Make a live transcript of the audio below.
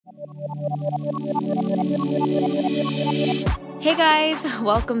Hey guys,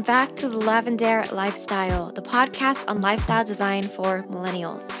 welcome back to the Lavender Lifestyle, the podcast on lifestyle design for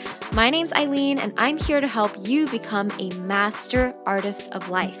millennials. My name's Eileen, and I'm here to help you become a master artist of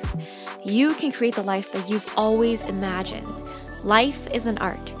life. You can create the life that you've always imagined. Life is an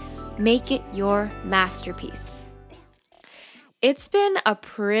art. Make it your masterpiece. It's been a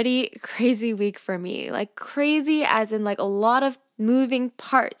pretty crazy week for me, like crazy as in like a lot of moving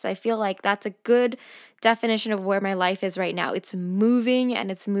parts. I feel like that's a good definition of where my life is right now. It's moving and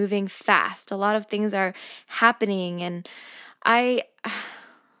it's moving fast. A lot of things are happening and I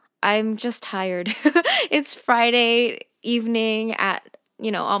I'm just tired. It's Friday evening at,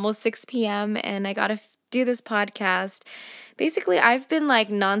 almost 6 p.m. and I got to do this podcast. Basically, I've been like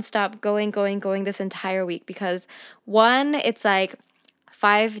nonstop going this entire week because one, it's like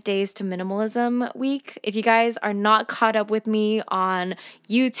 5 days to minimalism week. If you guys are not caught up with me on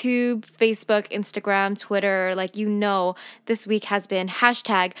YouTube, Facebook, Instagram, Twitter, this week has been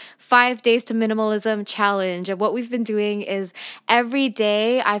hashtag 5 days to minimalism challenge. And what we've been doing is every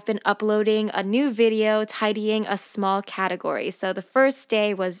day I've been uploading a new video tidying a small category. So the first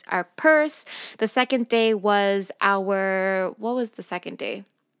day was our purse. The second day was what was the second day?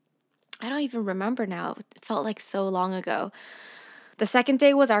 I don't even remember now. It felt like so long ago. The second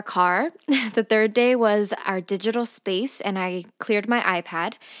day was our car. The third day was our digital space, and I cleared my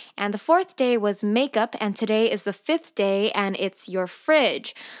iPad. And the fourth day was makeup, and today is the fifth day, and it's your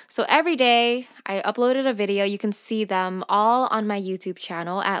fridge. So every day I uploaded a video. You can see them all on my YouTube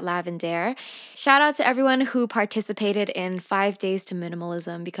channel at Lavender. Shout out to everyone who participated in 5 days to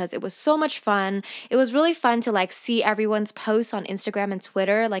minimalism because it was so much fun. It was really fun to see everyone's posts on Instagram and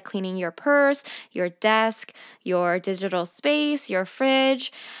Twitter, like cleaning your purse, your desk, your digital space, your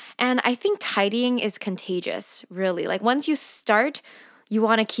fridge. And I think tidying is contagious, really. Once you start, you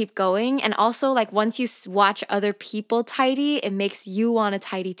want to keep going. And also once you watch other people tidy, it makes you want to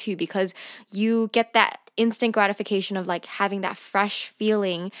tidy too because you get that instant gratification of having that fresh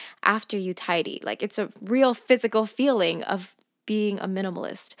feeling after you tidy. It's a real physical feeling of being a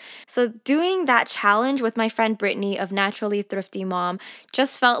minimalist. So doing that challenge with my friend Brittany of Naturally Thrifty Mom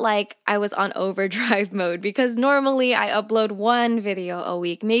just felt like I was on overdrive mode because normally I upload one video a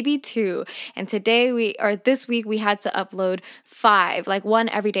week, maybe two. And this week we had to upload 5, one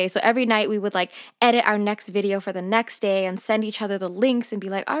every day. So every night we would edit our next video for the next day and send each other the links and be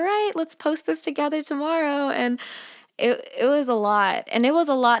like, all right, let's post this together tomorrow. And it was a lot. And it was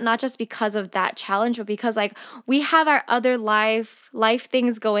a lot not just because of that challenge, but because we have our other life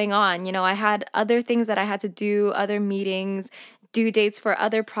things going on. I had other things that I had to do, other meetings, due dates for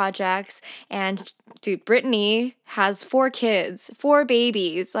other projects. And dude, Brittany has 4 kids, 4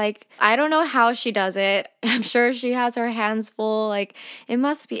 babies. I don't know how she does it. I'm sure she has her hands full. It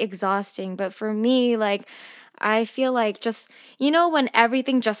must be exhausting. But for me, I feel just, when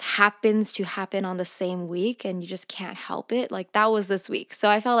everything just happens to happen on the same week and you just can't help it, that was this week. So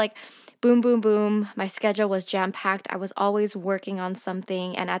I felt boom, boom, boom. My schedule was jam-packed. I was always working on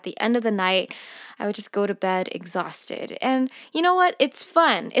something. And at the end of the night, I would just go to bed exhausted. And you know what? It's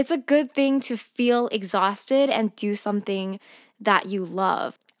fun. It's a good thing to feel exhausted and do something that you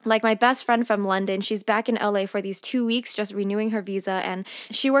love. My best friend from London, she's back in LA for these 2 weeks, just renewing her visa. And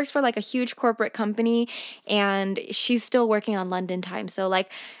she works for a huge corporate company and she's still working on London time. So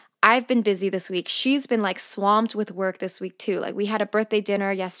I've been busy this week. She's been swamped with work this week too. We had a birthday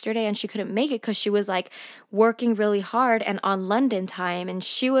dinner yesterday and she couldn't make it because she was working really hard and on London time and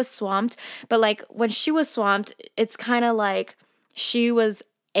she was swamped. But when she was swamped, it's kind of she was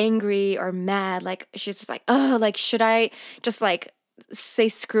angry or mad. She's just oh, should I just say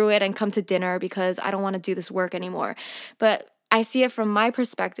screw it and come to dinner because I don't want to do this work anymore. But I see it from my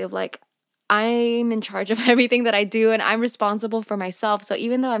perspective, I'm in charge of everything that I do and I'm responsible for myself. So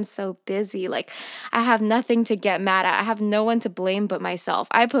even though I'm so busy, I have nothing to get mad at. I have no one to blame but myself.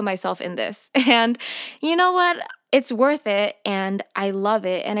 I put myself in this. And you know what? It's worth it and I love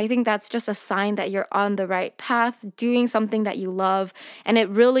it. And I think that's just a sign that you're on the right path, doing something that you love. And it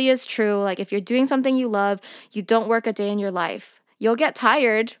really is true. If you're doing something you love, you don't work a day in your life. You'll get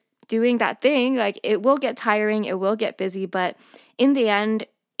tired doing that thing. It will get tiring, it will get busy, but in the end,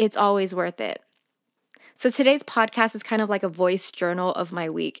 it's always worth it. So today's podcast is kind of like a voice journal of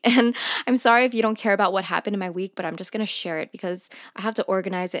my week. And I'm sorry if you don't care about what happened in my week, but I'm just going to share it because I have to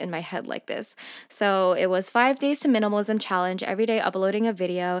organize it in my head like this. So it was 5 days to minimalism challenge, every day uploading a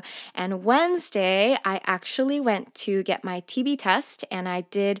video. And Wednesday, I actually went to get my TB test and I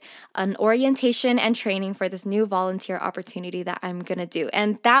did an orientation and training for this new volunteer opportunity that I'm going to do.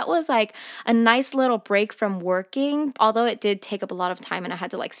 And that was like a nice little break from working, although it did take up a lot of time and I had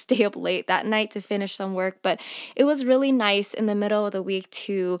to like stay up late that night to finish some work work, but it was really nice in the middle of the week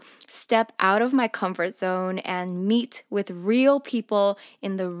to step out of my comfort zone and meet with real people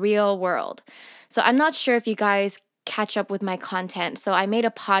in the real world. So I'm not sure if you guys catch up with my content. So I made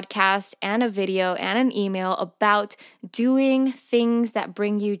a podcast and a video and an email about doing things that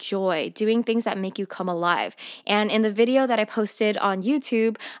bring you joy, doing things that make you come alive. And in the video that I posted on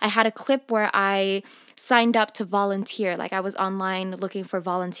YouTube, I had a clip where I signed up to volunteer. Like I was online looking for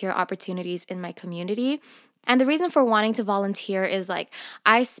volunteer opportunities in my community. And the reason for wanting to volunteer is like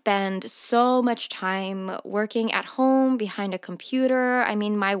I spend so much time working at home behind a computer. I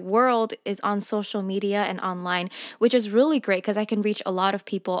mean, my world is on social media and online, which is really great because I can reach a lot of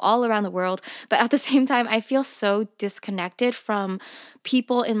people all around the world. But at the same time, I feel so disconnected from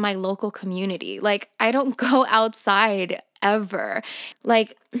people in my local community. Like, I don't go outside ever.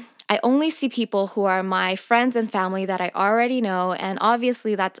 Like, I only see people who are my friends and family that I already know, and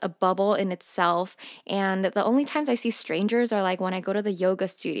obviously that's a bubble in itself. And the only times I see strangers are like when I go to the yoga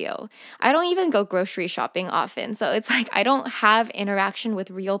studio. I don't even go grocery shopping often, so it's like I don't have interaction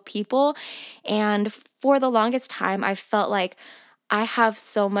with real people. And for the longest time, I felt like I have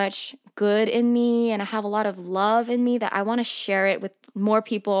so much good in me and I have a lot of love in me that I want to share it with more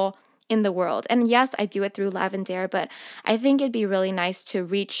people in the world. And yes, I do it through Lavender, but I think it'd be really nice to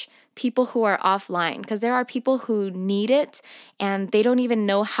reach people who are offline because there are people who need it and they don't even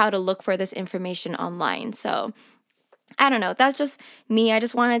know how to look for this information online. So I don't know. That's just me. I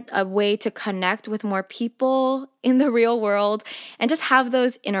just wanted a way to connect with more people in the real world and just have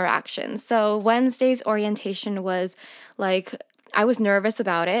those interactions. So Wednesday's orientation was like, I was nervous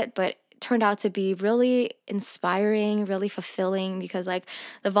about it, but turned out to be really inspiring, really fulfilling because like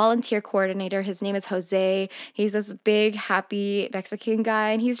the volunteer coordinator, his name is Jose. He's this big, happy Mexican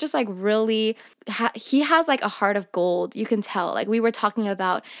guy and he's just like really he has like a heart of gold. You can tell. Like we were talking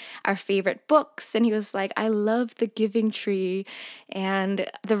about our favorite books and he was like, I love The Giving Tree. And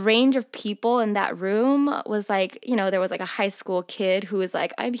the range of people in that room was like, there was like a high school kid who was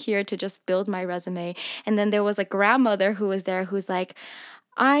like, I'm here to just build my resume. And then there was a grandmother who was there who's like,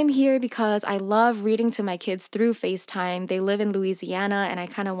 I'm here because I love reading to my kids through FaceTime. They live in Louisiana and I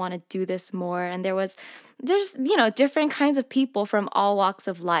kind of want to do this more. And there's different kinds of people from all walks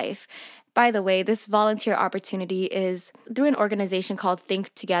of life. By the way, this volunteer opportunity is through an organization called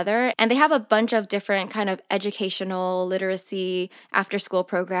Think Together, and they have a bunch of different kind of educational literacy after school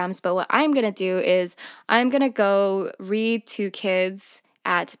programs. But what I'm going to do is I'm going to go read to kids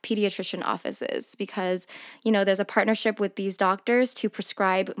at pediatrician offices because, there's a partnership with these doctors to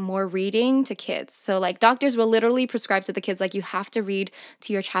prescribe more reading to kids. So like doctors will literally prescribe to the kids, like you have to read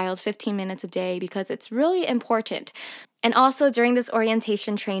to your child 15 minutes a day because it's really important. And also during this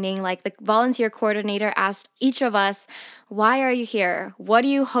orientation training, like the volunteer coordinator asked each of us, why are you here? What do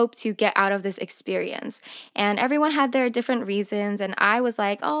you hope to get out of this experience? And everyone had their different reasons. And I was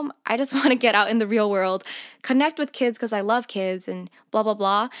like, I just want to get out in the real world, connect with kids because I love kids and blah, blah,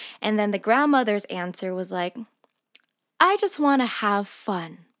 blah. And then the grandmother's answer was like, I just want to have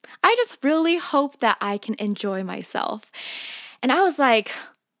fun. I just really hope that I can enjoy myself. And I was like,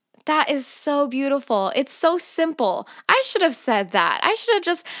 that is so beautiful. It's so simple. I should have said that.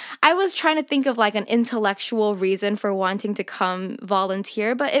 I was trying to think of like an intellectual reason for wanting to come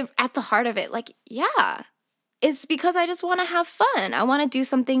volunteer, but at the heart of it, like, yeah, it's because I just want to have fun. I want to do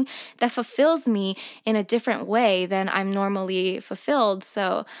something that fulfills me in a different way than I'm normally fulfilled.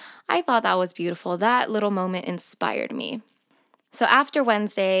 So I thought that was beautiful. That little moment inspired me. So after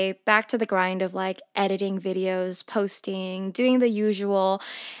Wednesday, back to the grind of like editing videos, posting, doing the usual,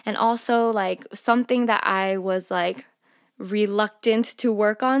 and also like something that I was like reluctant to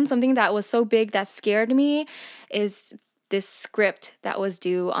work on, something that was so big that scared me is this script that was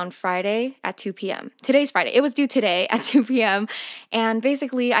due on Friday at 2 p.m. Today's Friday. It was due today at 2 p.m. And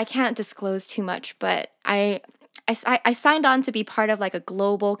basically, I can't disclose too much, but I signed on to be part of like a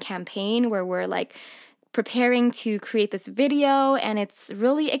global campaign where we're like preparing to create this video, and it's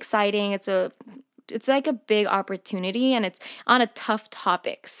really exciting. It's like a big opportunity and it's on a tough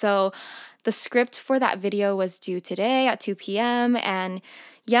topic. So the script for that video was due today at 2 p.m. and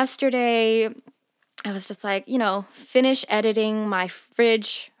yesterday I was just like, finish editing my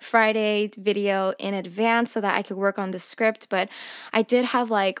Fridge Friday video in advance so that I could work on the script. But I did have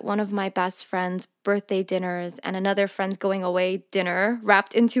like one of my best friend's birthday dinners and another friend's going away dinner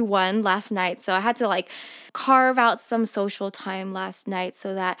wrapped into one last night. So I had to like carve out some social time last night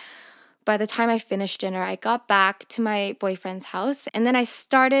so that by the time I finished dinner, I got back to my boyfriend's house and then I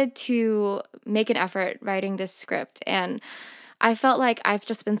started to make an effort writing this script. And I felt like I've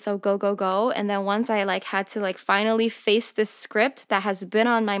just been so go, go, go. And then once I like had to like finally face this script that has been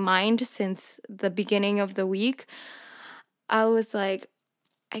on my mind since the beginning of the week, I was like,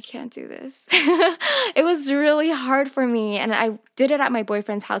 I can't do this. It was really hard for me. And I did it at my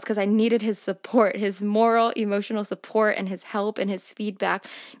boyfriend's house because I needed his support, his moral, emotional support, and his help and his feedback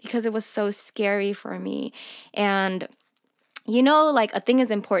because it was so scary for me. And like a thing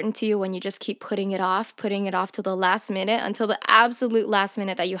is important to you when you just keep putting it off to the last minute until the absolute last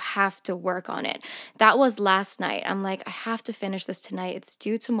minute that you have to work on it. That was last night. I'm like, I have to finish this tonight. It's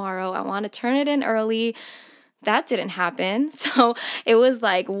due tomorrow. I want to turn it in early. That didn't happen. So it was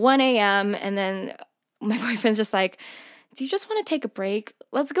like 1 a.m. and then my boyfriend's just like, do you just want to take a break?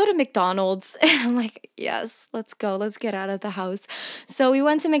 Let's go to McDonald's. And I'm like, yes, let's go. Let's get out of the house. So we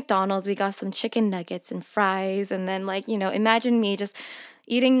went to McDonald's. We got some chicken nuggets and fries. And then imagine me just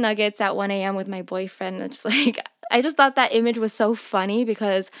eating nuggets at 1 a.m. with my boyfriend. It's like, I just thought that image was so funny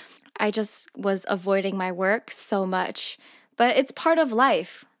because I just was avoiding my work so much. But it's part of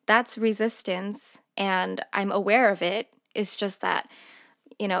life. That's resistance. And I'm aware of it. It's just that,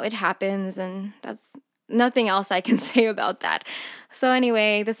 it happens, and that's nothing else I can say about that. So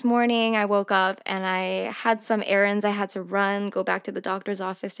anyway, this morning I woke up and I had some errands I had to run, go back to the doctor's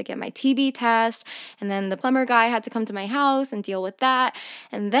office to get my TB test. And then the plumber guy had to come to my house and deal with that.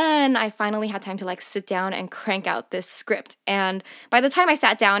 And then I finally had time to sit down and crank out this script. And by the time I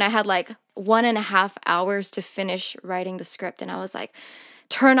sat down, I had 1.5 hours to finish writing the script. And I was like,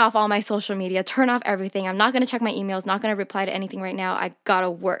 turn off all my social media, turn off everything. I'm not going to check my emails, not going to reply to anything right now. I gotta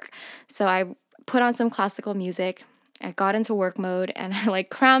work. So I put on some classical music. I got into work mode and I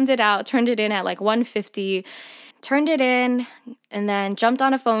crammed it out, turned it in at 1:50, turned it in, and then jumped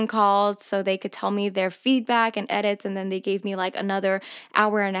on a phone call so they could tell me their feedback and edits. And then they gave me another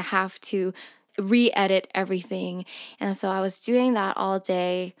hour and a half to re-edit everything. And so I was doing that all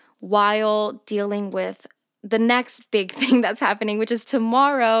day while dealing with the next big thing that's happening, which is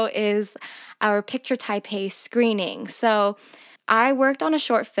tomorrow is our Picture Taipei screening. So I worked on a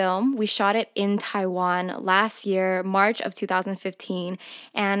short film. We shot it in Taiwan last year, March of 2015.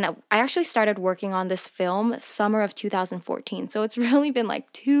 And I actually started working on this film summer of 2014. So it's really been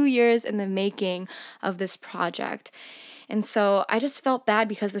 2 years in the making of this project. And so I just felt bad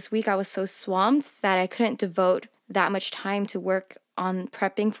because this week I was so swamped that I couldn't devote that much time to work on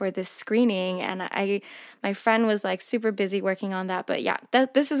prepping for this screening. And my friend was super busy working on that. But yeah,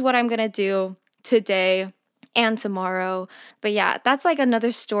 this is what I'm going to do today and tomorrow. But yeah, that's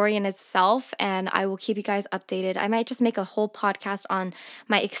another story in itself, and I will keep you guys updated. I might just make a whole podcast on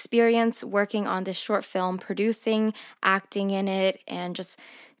my experience working on this short film, producing, acting in it, and just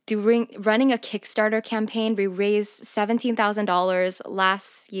running a Kickstarter campaign. We raised $17,000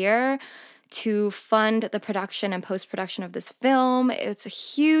 last year to fund the production and post-production of this film. It's a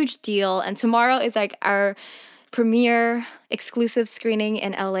huge deal, and tomorrow is our premiere exclusive screening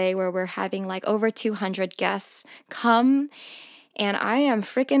in LA where we're having over 200 guests come, and I am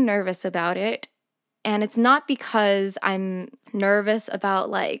freaking nervous about it. And it's not because I'm nervous about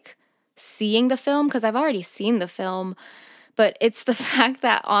seeing the film, because I've already seen the film, but it's the fact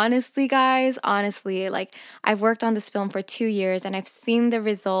that honestly, guys, I've worked on this film for 2 years and I've seen the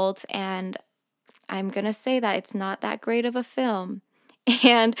results, and I'm gonna say that it's not that great of a film.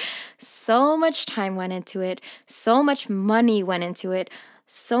 And so much time went into it, so much money went into it,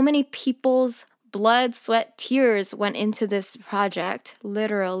 so many people's blood, sweat, tears went into this project,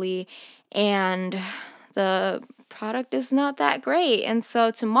 literally, and the product is not that great. And so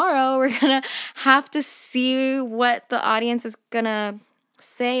tomorrow we're gonna have to see what the audience is gonna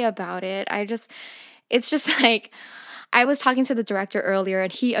say about it. It's just I was talking to the director earlier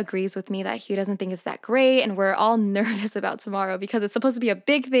and he agrees with me that he doesn't think it's that great, and we're all nervous about tomorrow because it's supposed to be a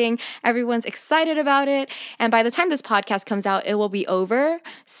big thing. Everyone's excited about it, and by the time this podcast comes out, it will be over.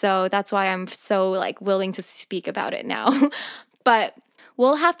 So that's why I'm so willing to speak about it now. But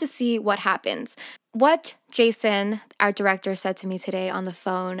we'll have to see what happens. What Jason, our director, said to me today on the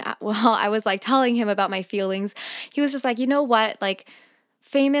phone while I was telling him about my feelings, he was just you know what?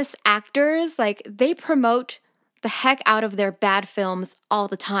 Famous actors, they promote the heck out of their bad films all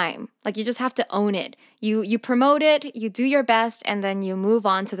the time. You just have to own it. You promote it, you do your best, and then you move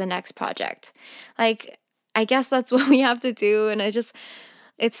on to the next project. I guess that's what we have to do, and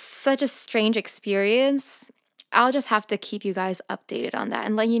it's such a strange experience. I'll just have to keep you guys updated on that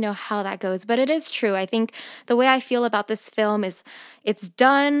and let you know how that goes. But it is true. I think the way I feel about this film is it's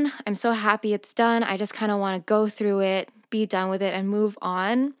done. I'm so happy it's done. I just kind of want to go through it, be done with it, and move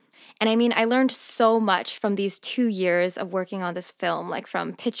on. And I mean, I learned so much from these 2 years of working on this film, like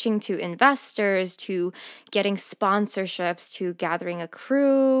from pitching to investors, to getting sponsorships, to gathering a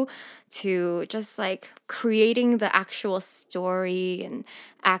crew, to just like creating the actual story and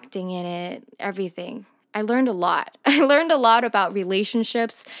acting in it, everything. I learned a lot. I learned a lot about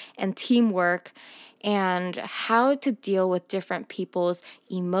relationships and teamwork and how to deal with different people's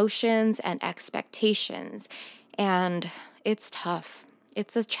emotions and expectations. And it's tough.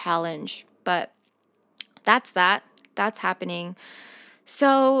 It's a challenge, but that's that. That's happening.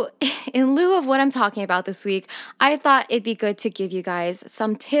 So, in lieu of what I'm talking about this week, I thought it'd be good to give you guys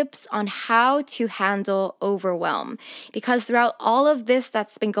some tips on how to handle overwhelm. Because throughout all of this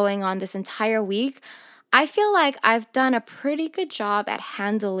that's been going on this entire week, I feel like I've done a pretty good job at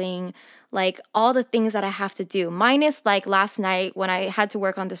handling like all the things that I have to do, minus like last night when I had to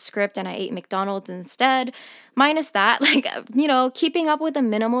work on the script and I ate McDonald's instead. Minus that, like, keeping up with the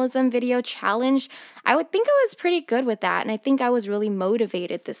minimalism video challenge, I would think I was pretty good with that. And I think I was really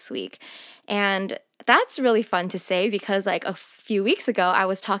motivated this week. And that's really fun to say because like a few weeks ago, I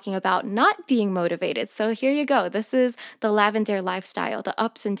was talking about not being motivated. So here you go. This is the Lavender lifestyle, the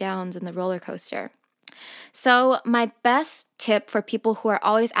ups and downs and the roller coaster. So, my best tip for people who are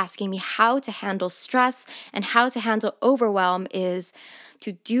always asking me how to handle stress and how to handle overwhelm is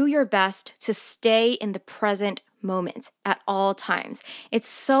to do your best to stay in the present moment at all times. It's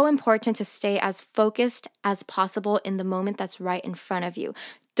so important to stay as focused as possible in the moment that's right in front of you.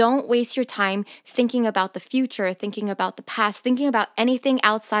 Don't waste your time thinking about the future, thinking about the past, thinking about anything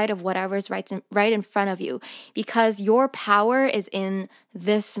outside of whatever's right in front of you, because your power is in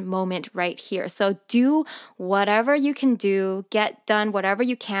this moment right here. So do whatever you can do, get done whatever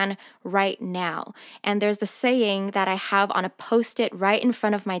you can right now. And there's the saying that I have on a post-it right in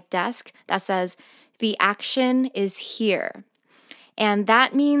front of my desk that says, "The action is here." And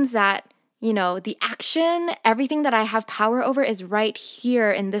that means that the action, everything that I have power over is right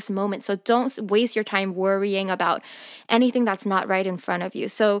here in this moment. So don't waste your time worrying about anything that's not right in front of you.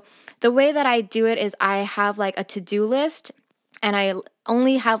 So the way that I do it is I have like a to-do list and I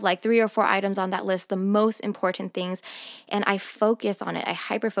only have like 3 or 4 items on that list, the most important things, and I focus on it. I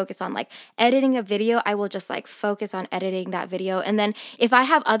hyper focus on like editing a video. I will just like focus on editing that video. And then if I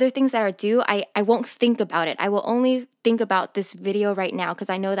have other things that are due, I won't think about it. I will only think about this video right now because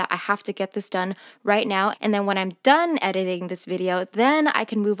I know that I have to get this done right now. And then when I'm done editing this video, then I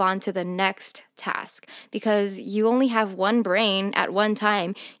can move on to the next task because you only have one brain at one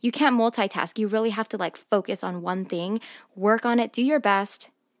time. You can't multitask. You really have to like focus on one thing, work on it, do your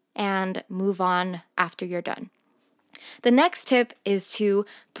best, and move on after you're done. The next tip is to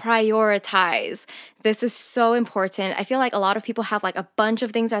prioritize. This is so important. I feel like a lot of people have like a bunch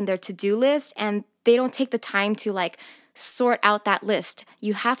of things on their to-do list and they don't take the time to like sort out that list.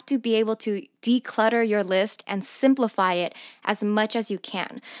 You have to be able to declutter your list and simplify it as much as you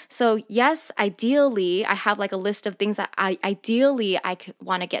can. So yes, ideally, I have like a list of things that I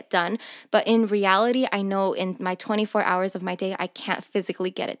want to get done. But in reality, I know in my 24 hours of my day, I can't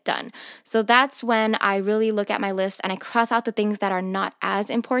physically get it done. So that's when I really look at my list and I cross out the things that are not as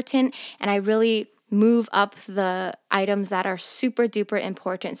important and I really move up the items that are super duper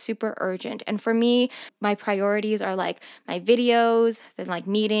important, super urgent. And for me, my priorities are like my videos, then like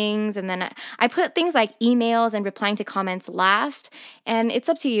meetings, and then I put things like emails and replying to comments last. And it's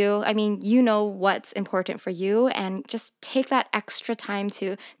up to you. I mean, you know what's important for you, and just take that extra time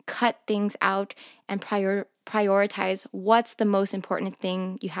to cut things out and prioritize what's the most important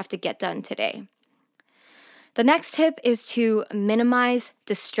thing you have to get done today. The next tip is to minimize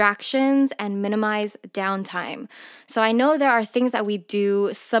distractions and minimize downtime. So I know there are things that we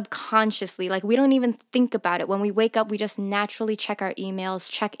do subconsciously, like we don't even think about it. When we wake up, we just naturally check our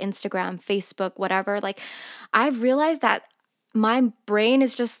emails, check Instagram, Facebook, whatever. Like I've realized that my brain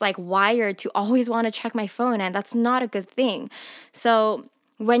is just like wired to always want to check my phone, and that's not a good thing. So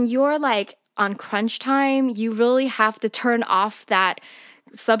when you're like on crunch time, you really have to turn off that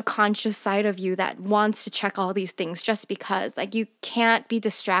subconscious side of you that wants to check all these things just because like you can't be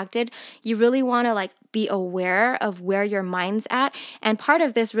distracted. You really want to like be aware of where your mind's at, and part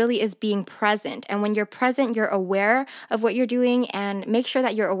of this really is being present. And when you're present, you're aware of what you're doing and make sure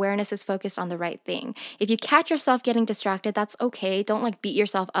that your awareness is focused on the right thing. If you catch yourself getting distracted, that's okay. Don't like beat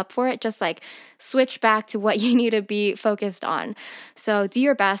yourself up for it. Just like switch back to what you need to be focused on. So do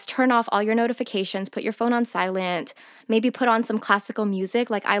your best, turn off all your notifications, put your phone on silent, maybe put on some classical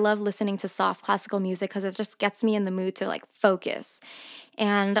music. Like I love listening to soft classical music because it just gets me in the mood to like focus.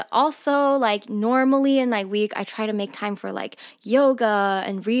 And also, like normally in my week, I try to make time for like yoga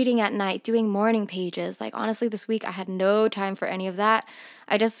and reading at night, doing morning pages. Like honestly, this week I had no time for any of that.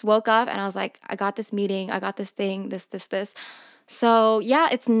 I just woke up and I was like, I got this meeting, I got this thing, this. So, yeah,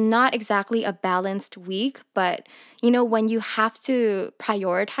 it's not exactly a balanced week, but when you have to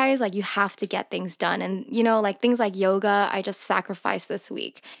prioritize, like you have to get things done. And, like things like yoga, I just sacrificed this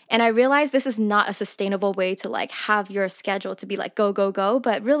week. And I realized this is not a sustainable way to like have your schedule to be like go, go, go.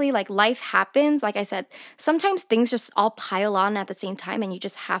 But really, like life happens. Like I said, sometimes things just all pile on at the same time and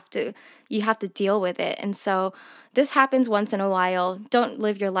you have to deal with it. And so this happens once in a while. Don't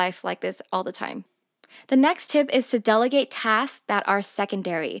live your life like this all the time. The next tip is to delegate tasks that are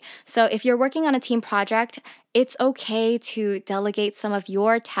secondary. So if you're working on a team project, it's okay to delegate some of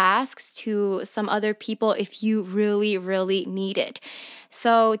your tasks to some other people if you really, really need it.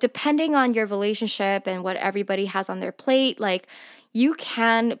 So depending on your relationship and what everybody has on their plate, like you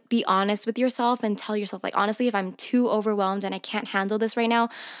can be honest with yourself and tell yourself, like, honestly, if I'm too overwhelmed and I can't handle this right now,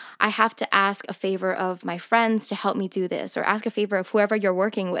 I have to ask a favor of my friends to help me do this, or ask a favor of whoever you're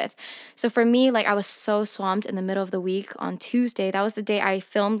working with. So for me, like I was so swamped in the middle of the week on Tuesday. That was the day I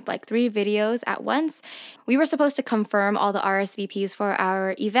filmed like 3 videos at once. We were supposed to confirm all the RSVPs for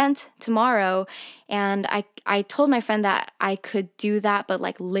our event tomorrow. And I told my friend that I could do that, but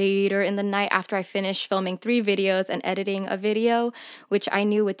like later in the night after I finished filming 3 videos and editing a video, which I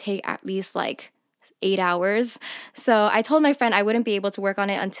knew would take at least like 8 hours. So I told my friend I wouldn't be able to work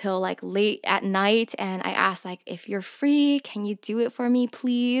on it until like late at night. And I asked like, if you're free, can you do it for me,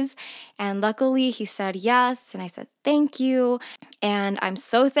 please? And luckily he said yes. And I said, thank you. And I'm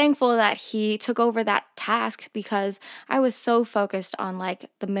so thankful that he took over that task because I was so focused on like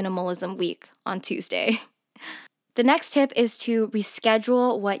the minimalism week on Tuesday. The next tip is to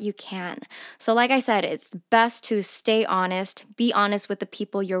reschedule what you can. So like I said, it's best to stay honest, be honest with the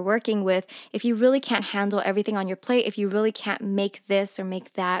people you're working with. If you really can't handle everything on your plate, if you really can't make this or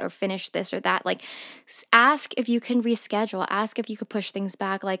make that or finish this or that, like ask if you can reschedule, ask if you could push things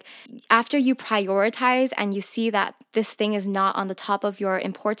back. Like after you prioritize and you see that this thing is not on the top of your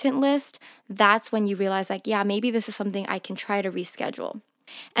important list, that's when you realize like, yeah, maybe this is something I can try to reschedule.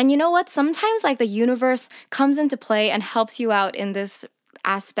 And you know what? Sometimes like the universe comes into play and helps you out in this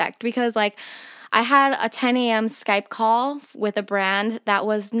aspect because like I had a 10 a.m. Skype call with a brand that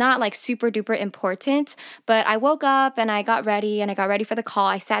was not like super duper important, but I woke up and I got ready for the call.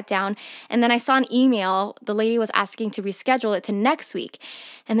 I sat down and then I saw an email. The lady was asking to reschedule it to next week.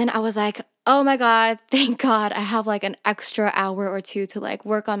 And then I was like, oh my God, thank God I have like an extra hour or 2 to like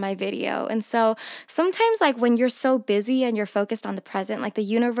work on my video. And so sometimes like when you're so busy and you're focused on the present, like the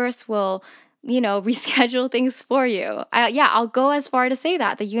universe will reschedule things for you. I'll go as far to say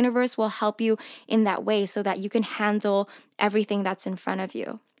that the universe will help you in that way so that you can handle everything that's in front of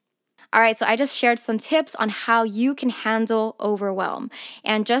you. All right, so I just shared some tips on how you can handle overwhelm.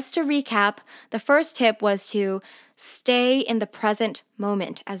 And just to recap, the first tip was to stay in the present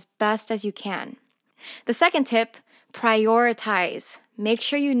moment as best as you can. The second tip, prioritize. Make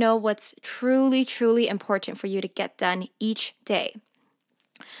sure you know what's truly, truly important for you to get done each day.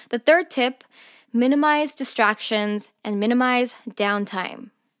 The third tip, minimize distractions and minimize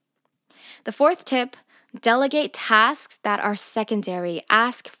downtime. The fourth tip, delegate tasks that are secondary.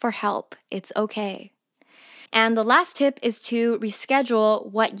 Ask for help. It's okay. And the last tip is to reschedule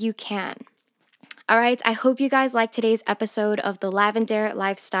what you can. All right, I hope you guys liked today's episode of the Lavender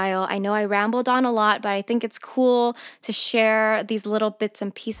Lifestyle. I know I rambled on a lot, but I think it's cool to share these little bits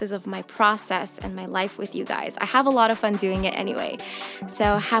and pieces of my process and my life with you guys. I have a lot of fun doing it anyway.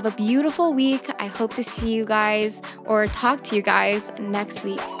 So have a beautiful week. I hope to see you guys or talk to you guys next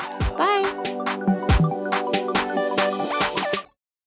week.